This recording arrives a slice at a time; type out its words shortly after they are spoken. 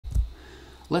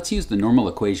let's use the normal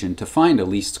equation to find a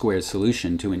least squares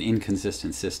solution to an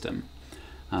inconsistent system.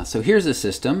 So here's a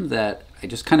system that I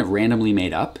just kind of randomly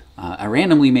made up. A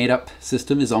randomly made up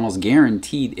system is almost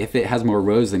guaranteed, if it has more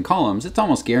rows than columns, it's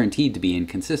almost guaranteed to be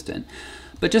inconsistent.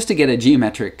 But just to get a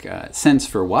geometric sense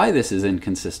for why this is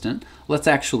inconsistent, let's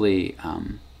actually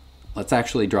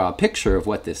draw a picture of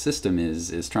what this system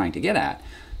is trying to get at.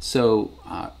 So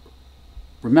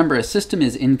remember, a system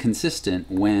is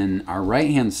inconsistent when our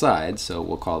right-hand side, so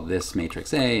we'll call this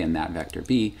matrix A and that vector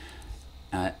B,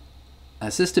 a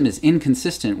system is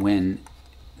inconsistent when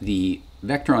the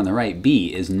vector on the right,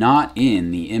 B, is not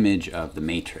in the image of the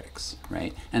matrix,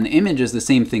 right? And the image is the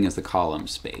same thing as the column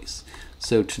space.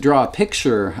 So to draw a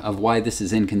picture of why this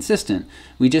is inconsistent,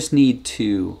 we just need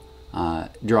to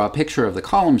draw a picture of the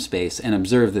column space and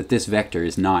observe that this vector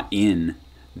is not in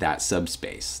that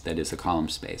subspace that is a column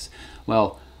space.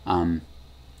 Well,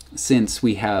 since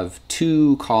we have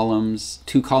two column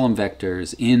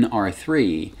vectors in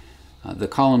R3, the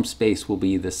column space will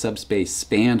be the subspace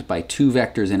spanned by two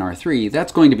vectors in R3.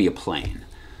 That's going to be a plane.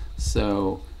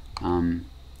 So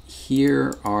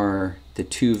here are the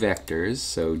two vectors.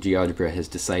 So GeoGebra has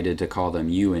decided to call them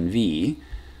U and V.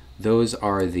 Those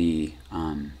are the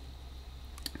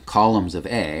columns of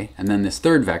A. And then this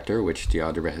third vector, which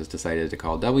GeoGebra has decided to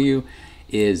call W,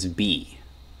 is B.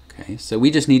 Okay, so we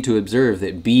just need to observe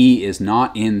that B is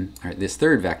not in, or this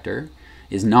third vector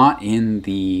is not in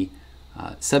the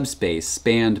subspace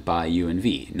spanned by U and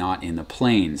V, not in the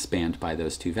plane spanned by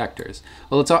those two vectors.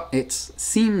 Well, it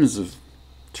seems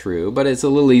true, but it's a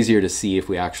little easier to see if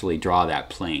we actually draw that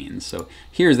plane. So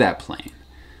here's that plane.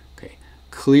 Okay,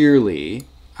 clearly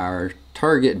our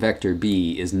target vector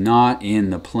B is not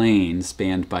in the plane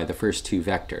spanned by the first two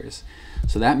vectors.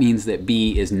 So that means that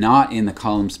B is not in the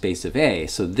column space of A,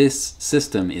 so this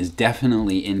system is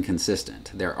definitely inconsistent.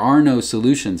 There are no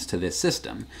solutions to this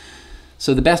system.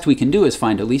 So the best we can do is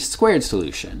find a least squared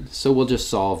solution. So we'll just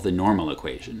solve the normal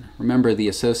equation. Remember, the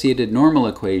associated normal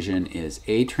equation is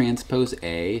A transpose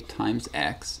A times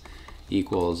X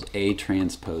equals A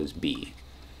transpose B.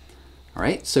 All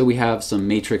right, so we have some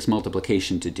matrix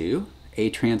multiplication to do. A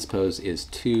transpose is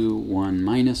 2, 1,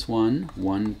 minus 1,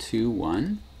 1, 2,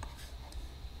 1.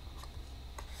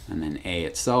 And then A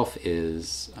itself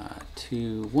is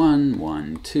 2, 1,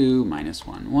 1, 2, minus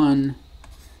 1, 1.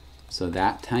 So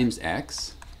that times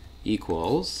X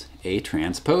equals A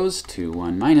transpose 2,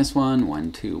 1, minus 1,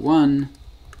 1, 2, 1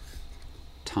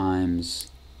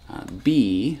 times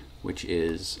B, which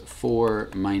is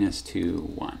 4, minus 2,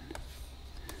 1.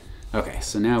 Okay,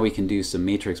 so now we can do some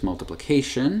matrix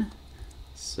multiplication.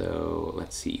 So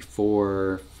let's see,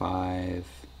 4, 5,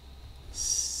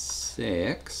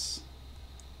 6,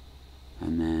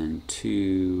 and then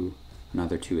 2,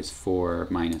 another 2 is 4,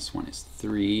 minus 1 is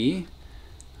 3.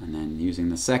 And then using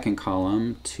the second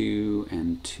column, 2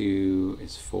 and 2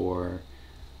 is 4,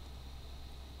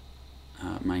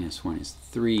 minus 1 is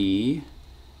 3,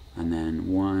 and then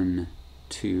 1,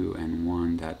 2, and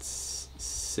 1, that's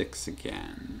 6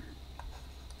 again.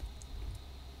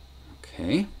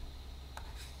 Okay.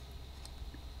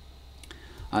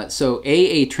 So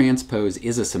AA transpose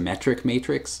is a symmetric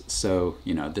matrix, so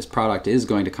this product is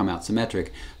going to come out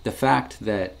symmetric. The fact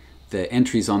that the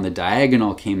entries on the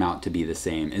diagonal came out to be the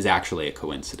same is actually a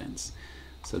coincidence.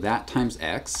 So that times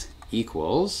X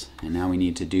equals, and now we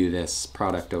need to do this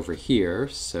product over here.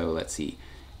 So let's see,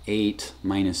 8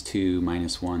 minus 2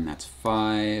 minus 1, that's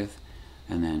 5.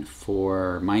 And then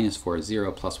 4 minus 4 is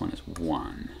 0, plus 1 is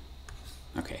 1.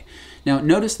 Okay, now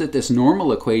notice that this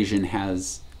normal equation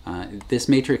has, this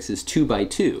matrix is 2 by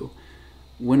 2.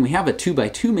 When we have a 2 by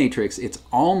 2 matrix, it's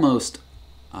almost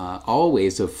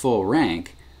always of full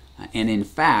rank. And in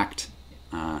fact,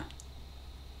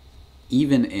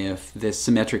 even if this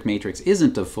symmetric matrix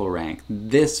isn't of full rank,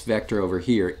 this vector over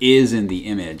here is in the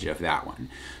image of that one.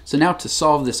 So now to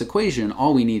solve this equation,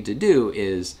 all we need to do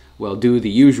is, well, do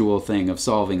the usual thing of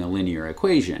solving a linear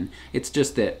equation. It's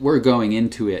just that we're going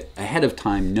into it ahead of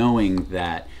time knowing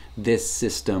that this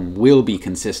system will be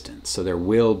consistent. So there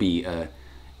will be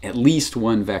at least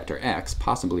one vector x,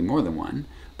 possibly more than one,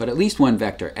 but at least one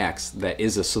vector x that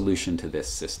is a solution to this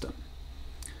system.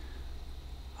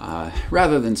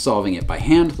 Rather than solving it by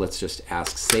hand, let's just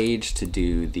ask Sage to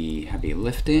do the heavy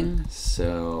lifting.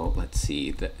 So let's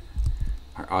see,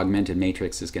 our augmented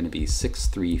matrix is going to be 6,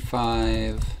 3,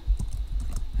 5,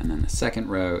 and then the second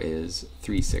row is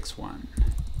 3, 6, 1.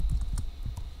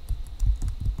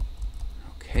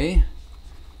 Okay.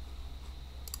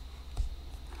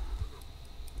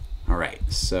 All right,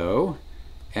 so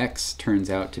x turns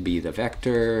out to be the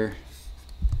vector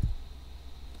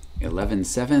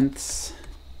 11/7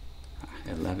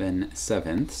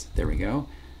 11/7, there we go,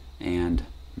 and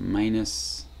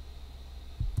minus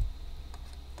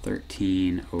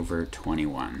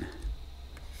 13/21.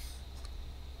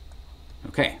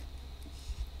 Okay,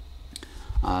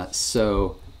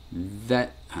 so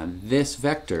that this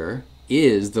vector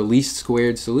is the least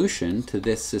squared solution to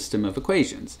this system of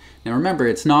equations. Now remember,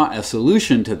 it's not a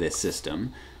solution to this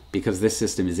system because this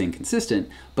system is inconsistent,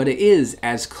 but it is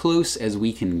as close as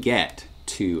we can get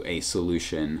to a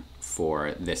solution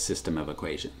for this system of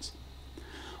equations.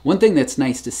 One thing that's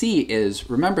nice to see is,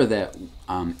 remember that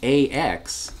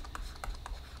AX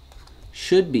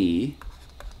should be,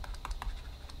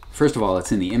 first of all,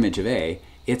 it's in the image of A.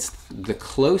 It's the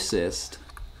closest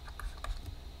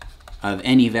of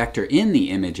any vector in the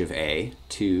image of A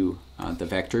to the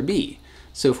vector B.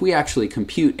 So if we actually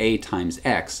compute A times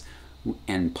X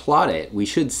and plot it, we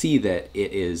should see that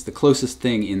it is the closest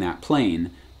thing in that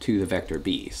plane to the vector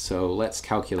B. So let's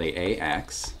calculate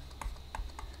AX.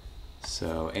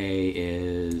 So A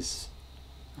is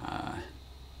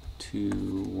 2,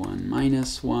 1,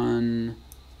 minus 1,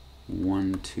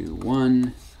 1, 2,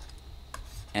 1.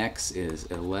 X is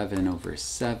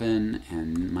 11/7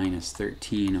 and minus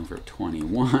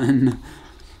 13/21.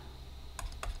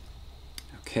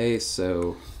 Okay,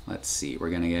 so let's see, we're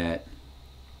going to get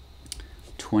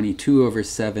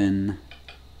 22/7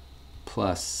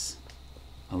 plus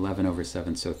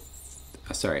 11/7, so,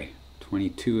 sorry,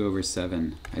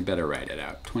 22/7, I'd better write it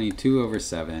out.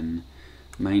 22/7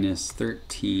 minus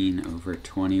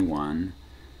 13/21.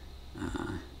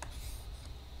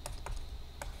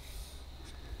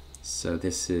 So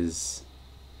this is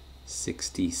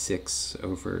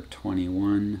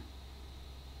 66/21,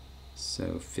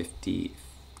 so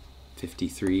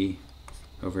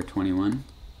 53/21.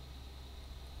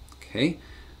 Okay,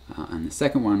 on the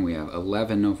second one we have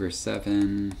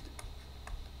 11/7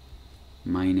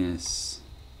 minus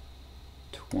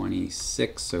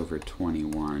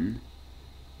 26/21.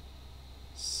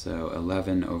 So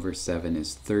 11/7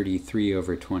 is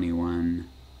 33/21.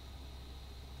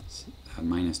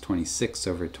 Minus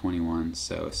 26/21,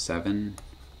 so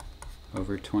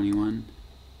 7/21.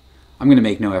 I'm going to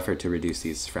make no effort to reduce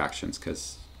these fractions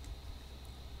because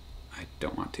I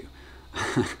don't want to.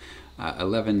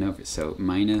 11 so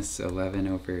minus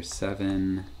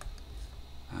 11/7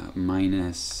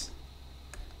 minus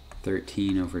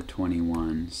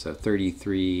 13/21, so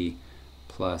 33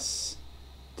 plus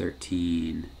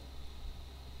 13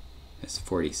 is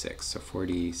 46, so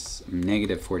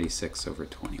negative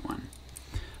 46/21.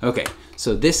 Okay,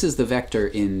 so this is the vector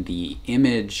in the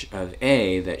image of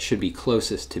A that should be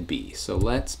closest to B. So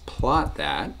let's plot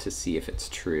that to see if it's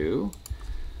true.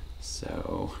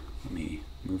 So let me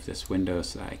move this window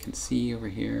so that I can see over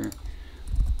here.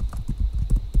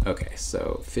 Okay,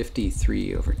 so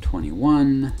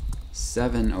 53/21,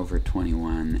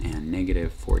 7/21, and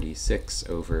negative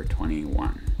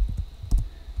 46/21.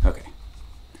 Okay.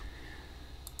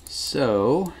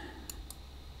 So,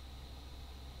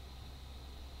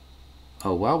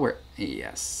 oh, well,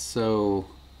 yes, so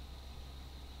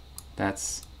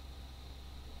that's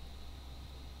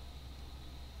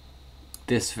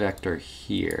this vector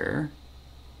here,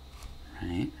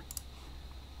 right?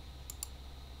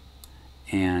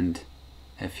 And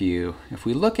if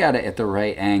we look at it at the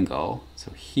right angle,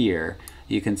 so here,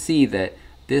 you can see that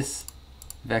this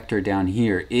vector down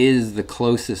here is the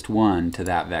closest one to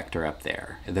that vector up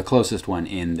there, the closest one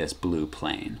in this blue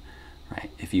plane, right?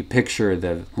 If you picture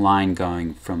the line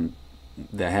going from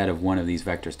the head of one of these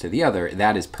vectors to the other,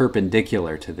 that is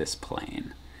perpendicular to this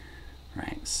plane,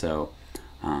 right? So,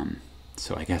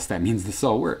 so I guess that means this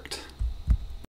all worked.